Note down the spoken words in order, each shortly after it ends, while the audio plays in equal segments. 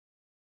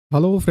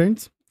Hello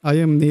friends, I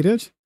am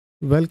Neeraj.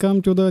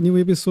 Welcome to the new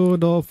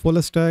episode of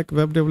Fullstack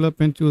Web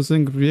Development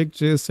using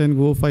ReactJs and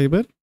Go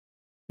Fiber.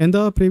 In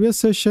the previous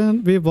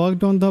session, we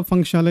worked on the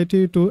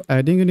functionality to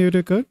adding a new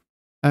record.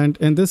 And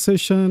in this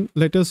session,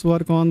 let us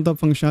work on the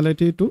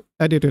functionality to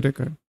edit a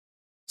record.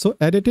 So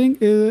editing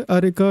a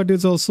record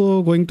is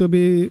also going to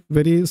be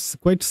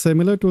quite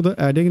similar to the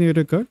adding a new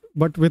record,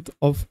 but with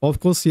of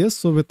course, yes,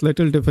 so with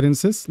little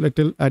differences,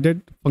 little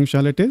added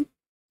functionality.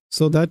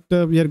 So that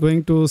we are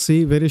going to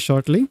see very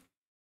shortly.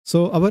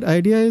 So our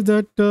idea is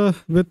that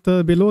with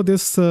below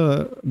this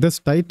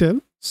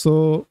title,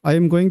 so I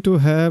am going to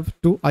have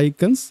two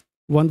icons,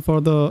 one for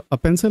the a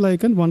pencil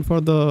icon, one for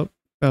the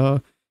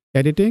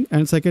editing,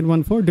 and second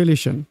one for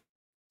deletion.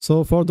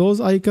 So for those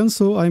icons,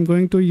 so I'm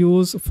going to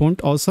use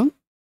font awesome.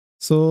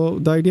 So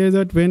the idea is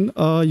that when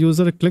a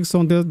user clicks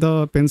on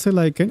the pencil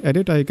icon,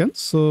 edit icon,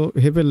 so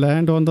he will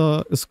land on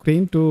the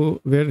screen to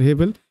where he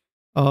will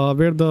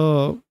where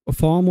the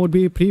form would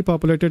be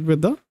pre-populated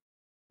with the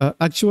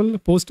actual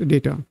post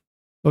data.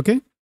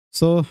 Okay,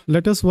 so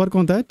let us work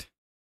on that.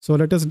 So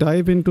let us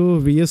dive into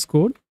VS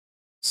Code.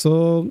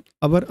 So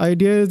our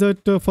idea is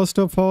that first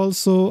of all,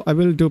 so I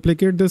will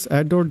duplicate this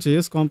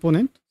add.js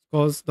component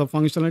because the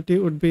functionality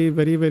would be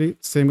very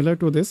similar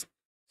to this.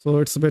 So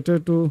it's better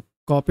to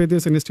copy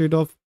this instead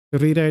of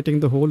rewriting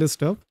the whole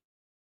stuff.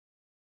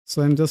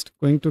 So I'm just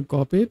going to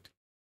copy it.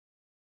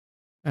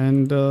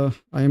 And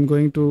I am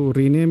going to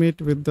rename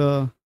it with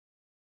the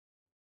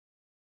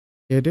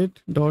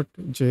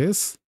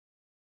edit.js,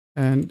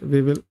 and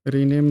we will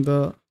rename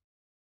the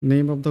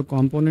name of the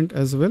component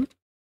as well,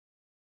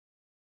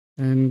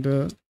 and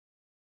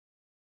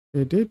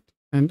edit,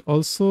 and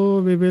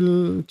also we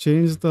will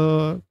change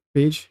the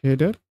page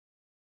header.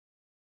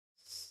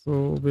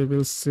 So we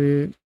will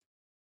say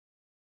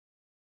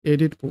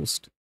edit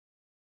post.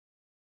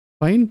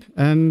 Fine,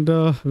 and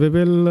we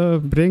will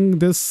bring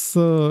this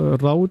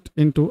route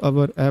into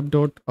our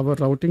our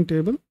routing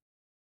table.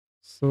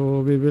 So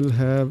we will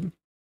have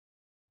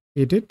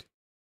edit,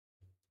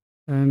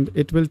 and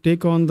it will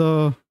take on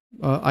the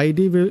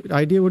ID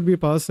would be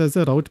passed as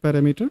a route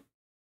parameter.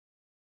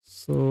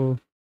 So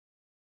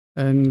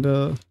and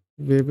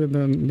we will,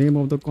 the name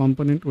of the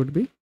component would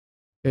be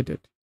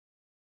edit.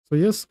 So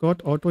yes,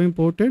 got auto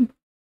imported,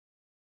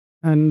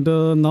 and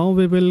now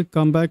we will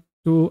come back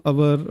to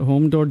our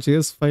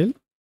home.js file,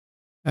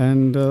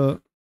 and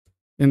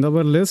in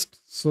our list,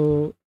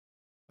 so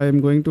I am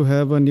going to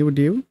have a new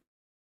div.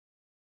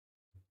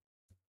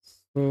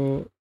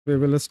 So we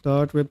will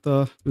start with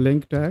the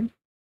link tag,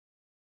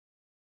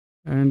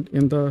 and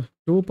in the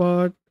to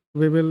part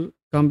we will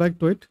come back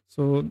to it,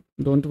 so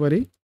don't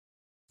worry.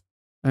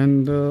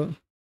 And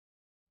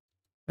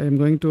I am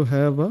going to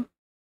have a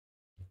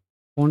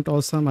font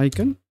awesome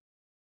icon.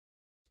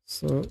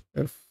 So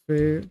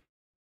FA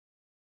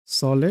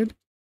solid,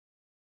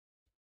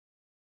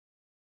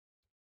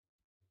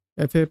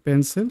 FA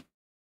pencil,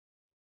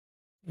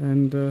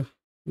 and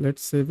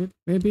let's save it.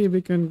 Maybe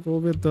we can go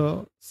with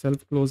the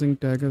self-closing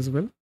tag as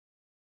well,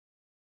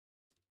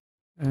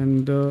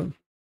 and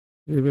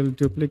we will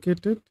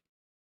duplicate it,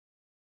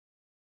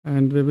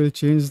 and we will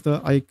change the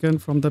icon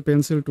from the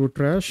pencil to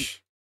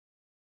trash.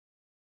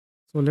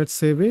 So let's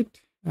save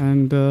it,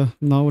 and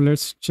now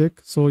let's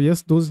check. So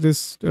yes,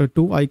 these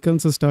two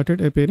icons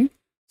started appearing.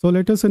 So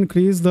let us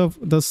increase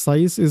the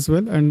size as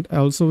well, and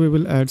also we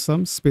will add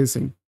some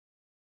spacing.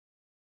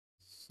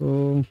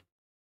 So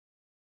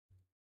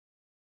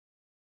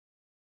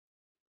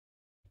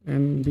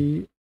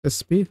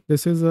NBSP,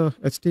 this is a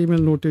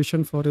HTML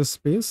notation for a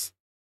space,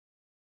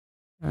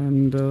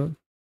 and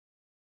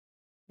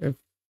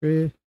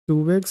FA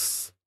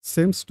 2x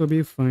seems to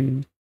be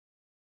fine.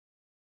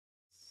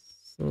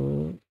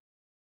 So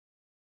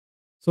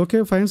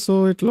okay, fine.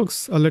 So it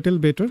looks a little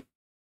better,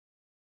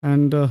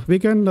 and we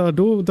can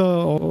do the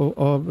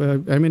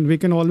I mean, we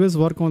can always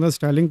work on the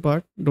styling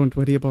part, don't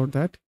worry about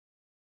that.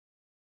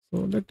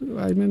 So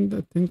I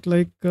think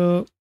like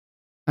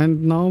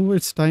and now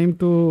it's time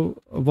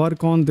to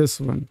work on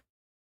this one.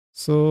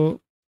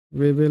 So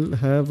we will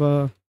have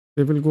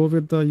we will go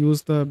with the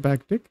use the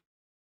backtick,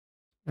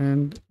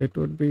 and it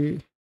would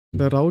be,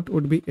 the route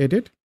would be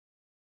edit,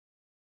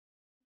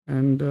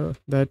 and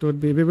that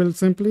would be, we will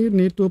simply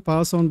need to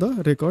pass on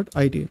the record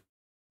ID.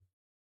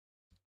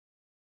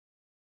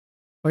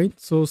 Right,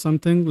 so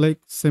something like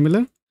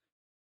similar.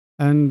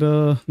 And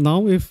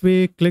now if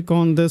we click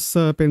on this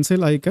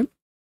pencil icon,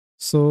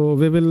 so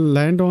we will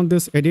land on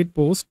this edit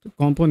post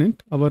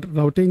component. Our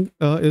routing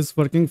is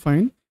working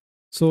fine.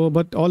 So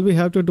but all we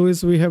have to do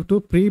is we have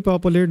to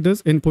pre-populate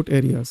this input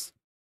areas.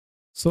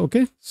 So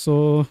okay,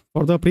 so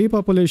for the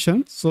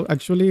pre-population, so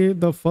actually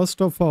the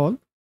first of all,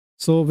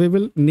 so we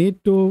will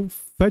need to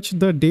fetch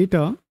the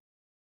data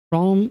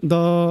from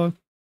the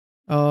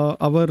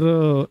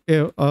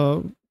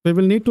we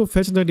will need to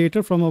fetch the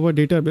data from our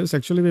database.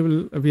 Actually,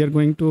 we are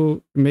going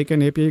to make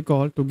an API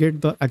call to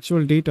get the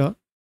actual data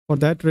for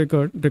that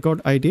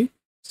record ID,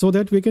 so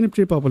that we can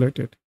pre-populate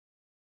it.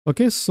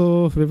 Okay,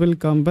 so we will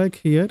come back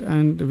here,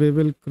 and we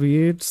will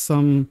create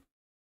some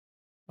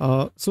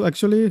So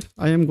actually,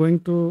 I am going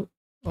to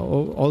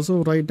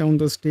also write down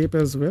the step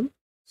as well.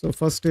 So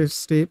first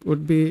step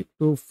would be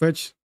to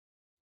fetch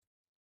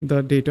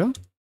the data.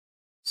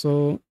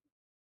 So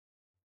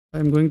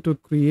I'm going to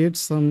create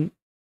some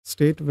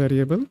state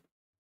variable,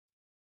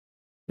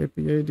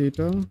 API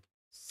data,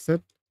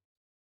 set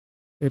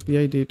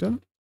API data.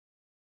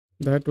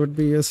 That would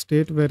be a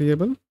state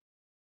variable,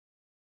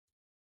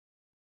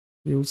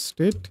 use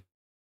state,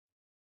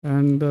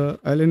 and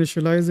I'll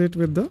initialize it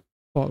with the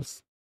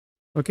false.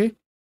 Okay.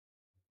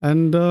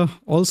 And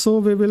also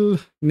we will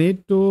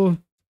need to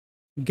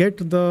get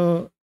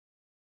the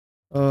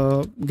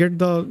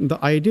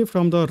ID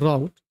from the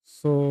route.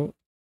 So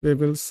we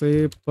will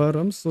say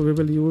params. So we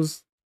will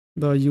use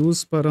the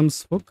use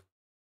params hook.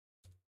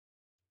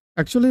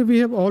 Actually, we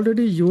have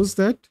already used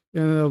that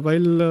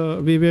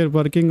while we were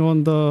working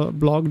on the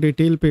blog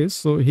detail page.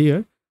 So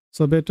here,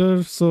 so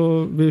better.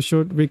 So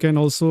we can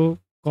also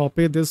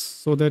copy this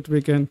so that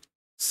we can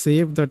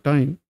save the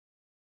time.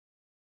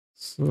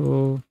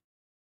 So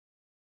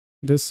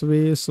this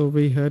way, so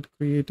we had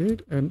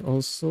created, and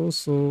also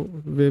so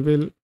we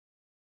will,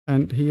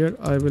 and here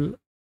I will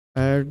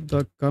add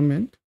the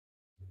comment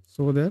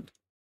so that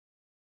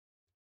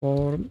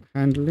for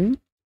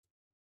handling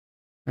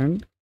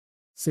and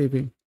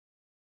saving.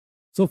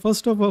 So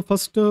first our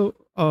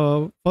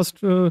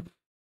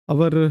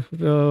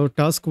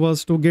task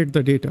was to get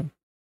the data.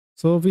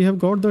 So we have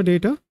got the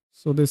data.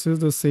 So this is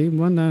the same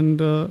one,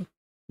 and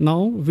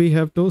now we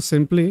have to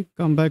simply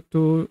come back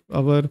to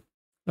our.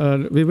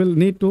 We will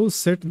need to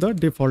set the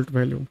default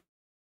value.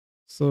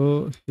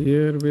 So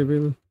here we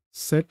will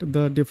set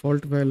the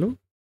default value.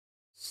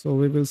 So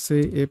we will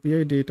say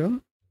API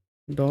data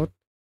dot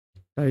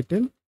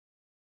title,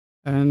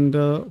 and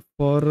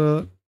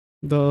for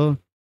the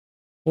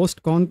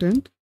post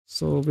content,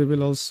 so we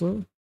will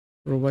also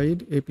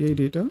provide API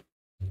data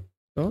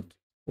dot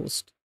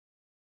post.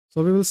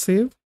 So we will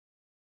save.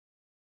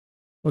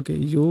 Okay,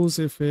 use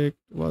effect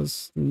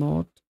was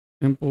not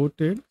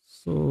imported,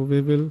 so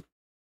we will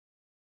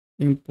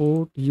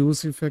import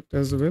use effect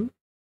as well.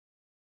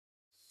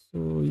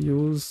 So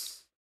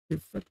use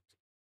effect.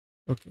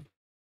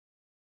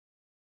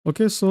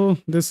 Okay, so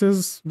this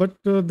is, but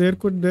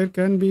there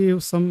can be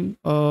some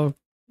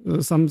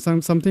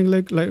something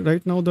like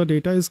right now the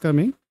data is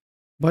coming,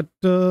 but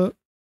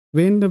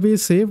when we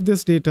save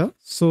this data,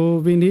 so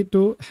we need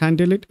to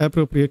handle it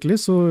appropriately.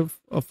 So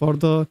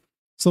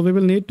so we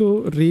will need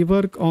to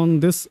rework on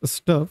this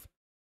stuff.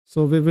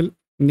 So we will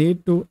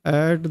need to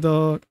add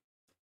the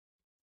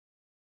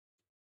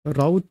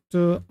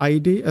route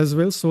ID as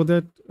well, so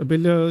that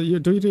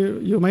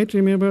you might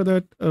remember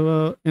that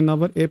in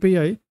our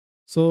API,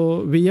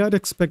 so we are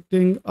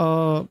expecting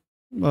a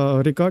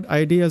record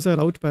ID as a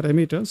route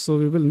parameter. So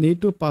we will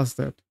need to pass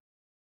that.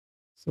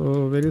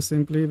 So very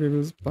simply we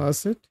will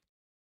pass it,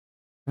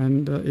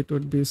 and it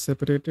would be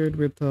separated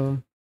with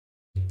a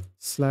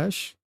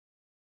slash,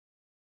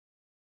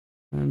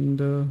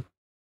 and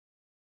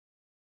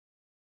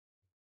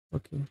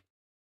okay.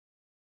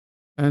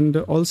 And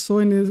also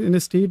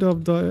instead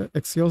of the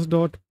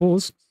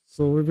axios.post,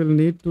 so we will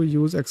need to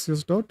use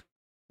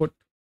axios.put,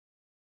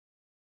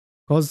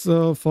 because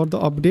for the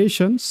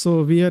updation,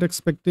 so we are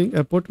expecting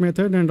a put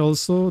method, and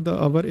also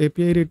our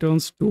API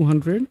returns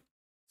 200,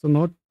 so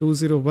not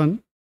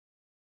 201.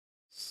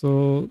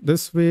 So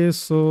this way,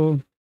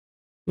 so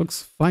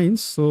looks fine.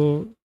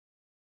 So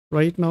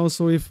right now,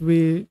 so if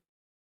we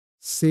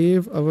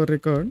save our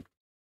record,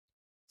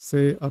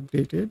 say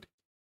updated,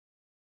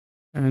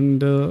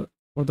 and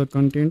for the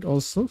content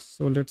also,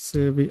 so let's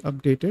say we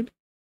updated,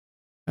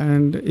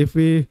 and if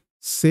we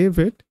save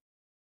it,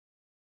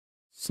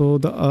 so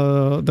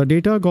the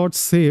data got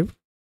saved,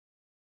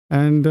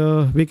 and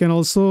we can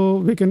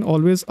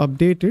always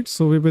update it.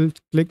 So we will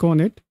click on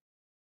it,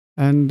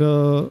 and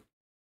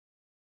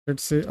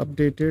let's say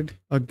updated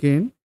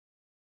again,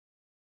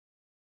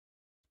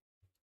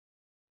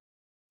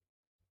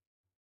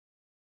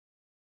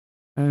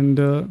 and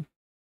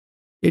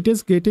it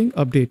is getting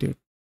updated.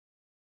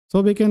 So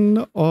we can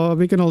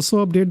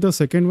also update the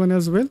second one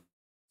as well.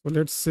 So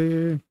let's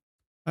say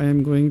I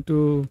am going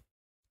to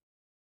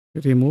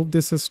remove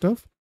this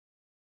stuff.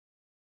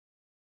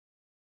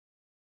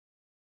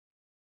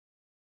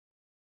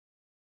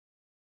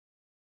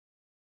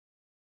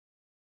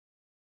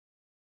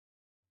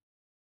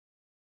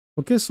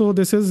 Okay, so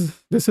this is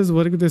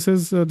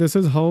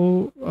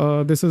how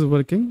this is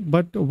working.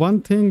 But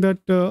one thing that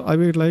I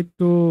would like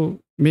to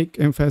make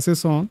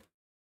emphasis on,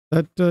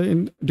 that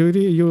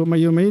you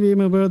may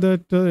remember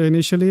that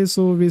initially,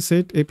 so we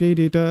set API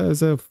data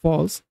as a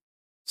false.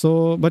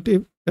 So but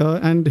if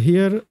and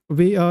here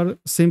we are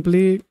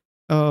simply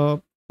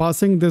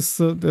passing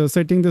this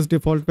setting this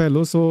default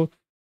value. So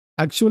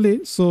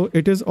actually, so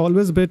it is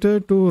always better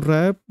to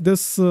wrap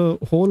this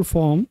whole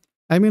form.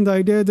 I mean, the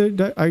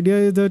idea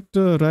is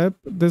that wrap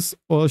this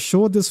or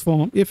show this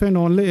form if and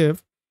only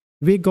if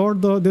we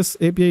got this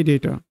API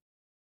data,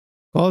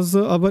 because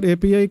our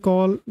API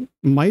call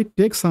might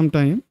take some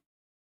time.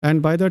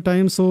 and by the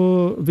time,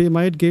 so we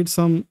might get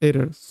some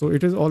errors. So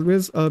it is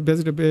always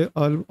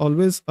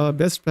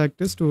best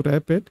practice to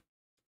wrap it.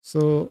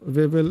 So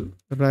we will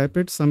wrap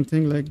it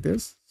something like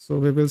this. So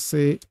we will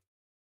say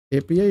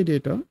API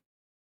data,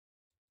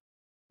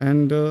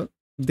 and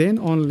then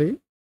only,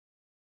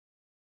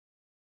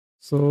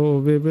 so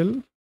we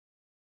will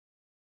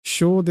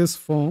show this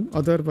form,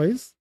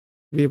 otherwise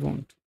we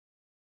won't.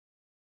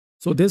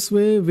 So this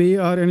way we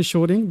are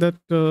ensuring that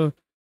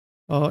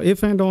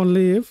if and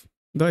only if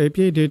the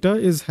API data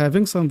is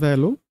having some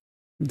value,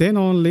 then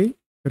only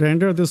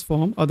render this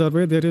form.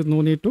 Otherwise there is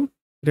no need to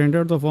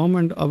render the form,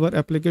 and our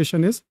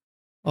application is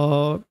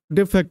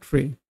defect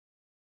free.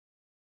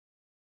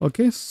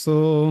 Okay,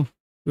 so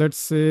let's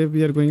say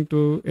we are going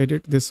to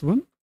edit this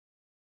one.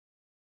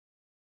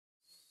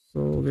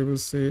 So we will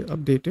say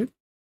updated.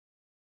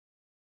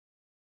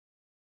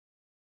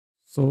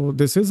 So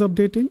this is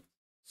updating.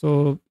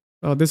 So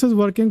this is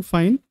working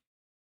fine.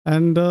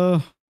 And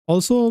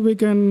also we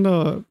can,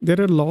 there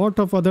are a lot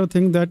of other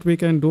things that we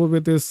can do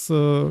with this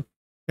add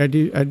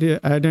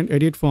and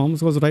edit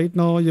forms. Because right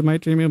now you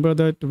might remember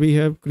that we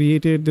have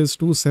created these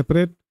two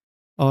separate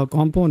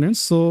components.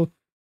 So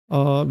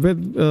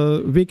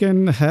we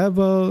can have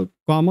a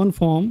common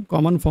form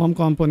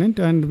component,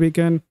 and we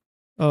can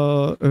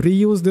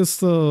reuse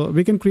this.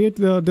 We can create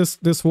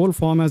this whole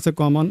form as a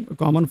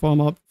common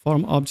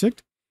form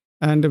object,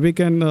 and we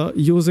can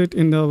use it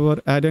in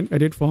our add and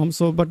edit form.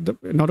 So, but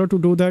in order to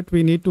do that,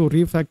 we need to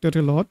refactor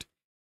a lot,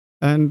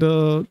 and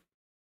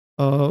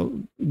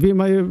we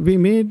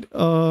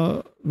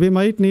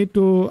might need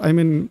to. I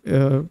mean,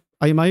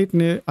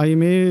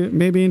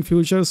 maybe in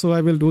future. So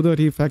I will do the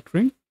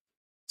refactoring.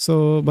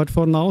 So, but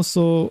for now,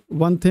 so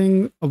one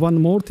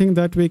more thing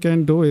that we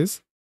can do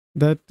is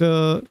that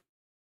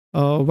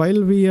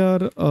while we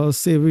are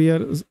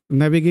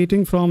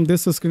navigating from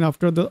this screen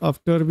after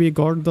we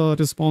got the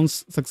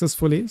response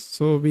successfully,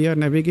 so we are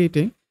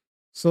navigating.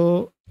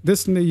 So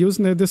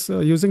using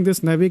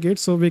this navigate,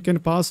 so we can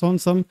pass on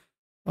some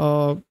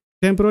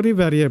temporary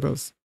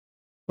variables.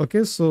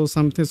 Okay, so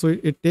something, so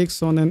it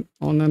takes on an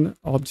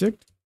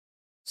object.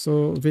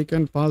 So we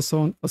can pass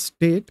on a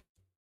state,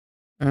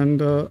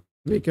 and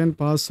we can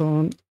pass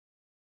on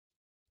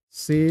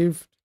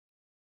saved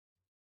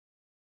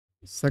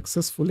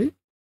successfully.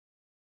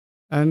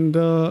 And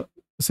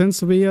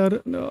since we are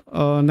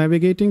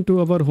navigating to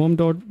our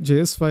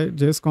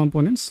home.js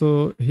component,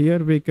 so here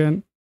we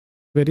can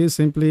very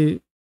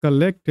simply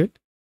collect it.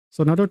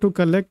 So in order to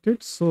collect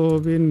it, so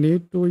we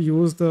need to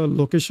use the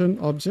location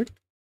object.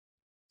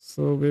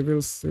 So we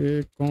will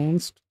say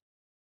const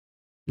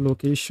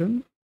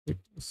location.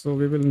 So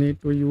we will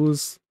need to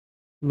use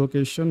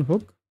location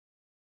hook.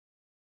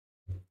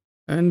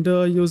 And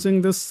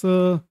using this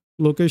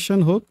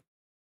location hook,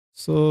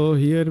 so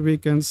here we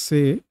can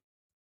say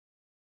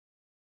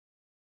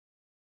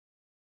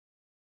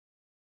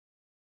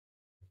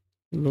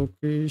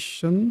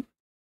location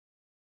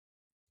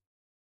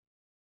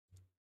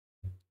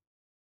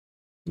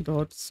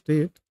dot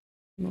state,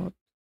 not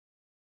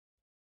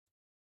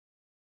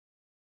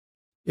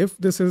if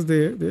this is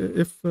there,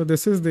 if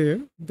this is there,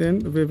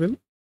 then we will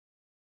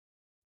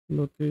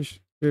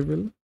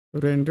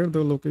render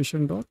the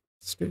location dot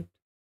state.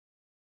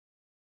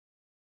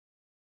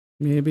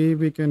 Maybe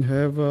we can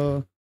have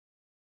a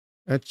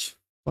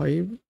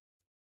h5,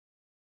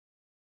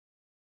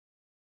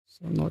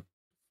 so not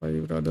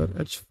 5, rather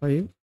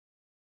h5,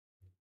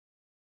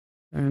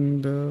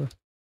 and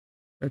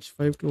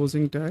h5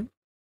 closing tag.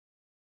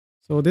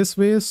 So this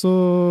way,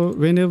 so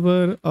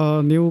whenever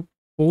a new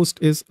post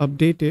is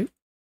updated,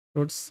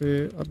 let's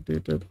say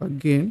updated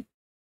again,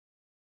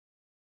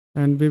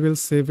 and we will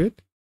save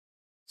it.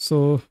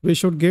 So we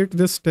should get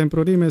this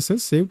temporary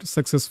message saved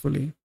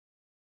successfully.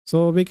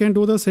 So we can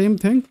do the same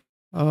thing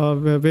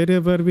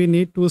wherever we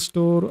need to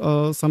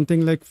store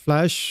something like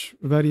flash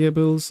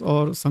variables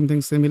or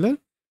something similar.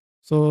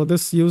 So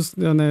this use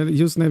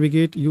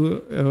navigate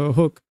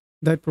hook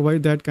that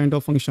provide that kind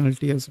of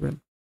functionality as well.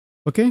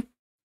 Okay,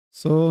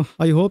 so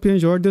I hope you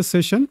enjoyed this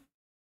session,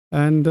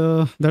 and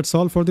that's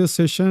all for this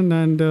session.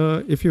 And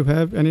if you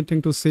have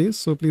anything to say,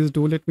 so please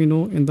do let me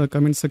know in the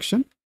comment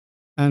section,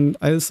 and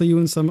I'll see you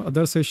in some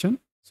other session.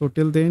 So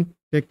till then,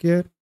 take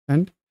care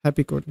and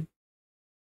happy coding.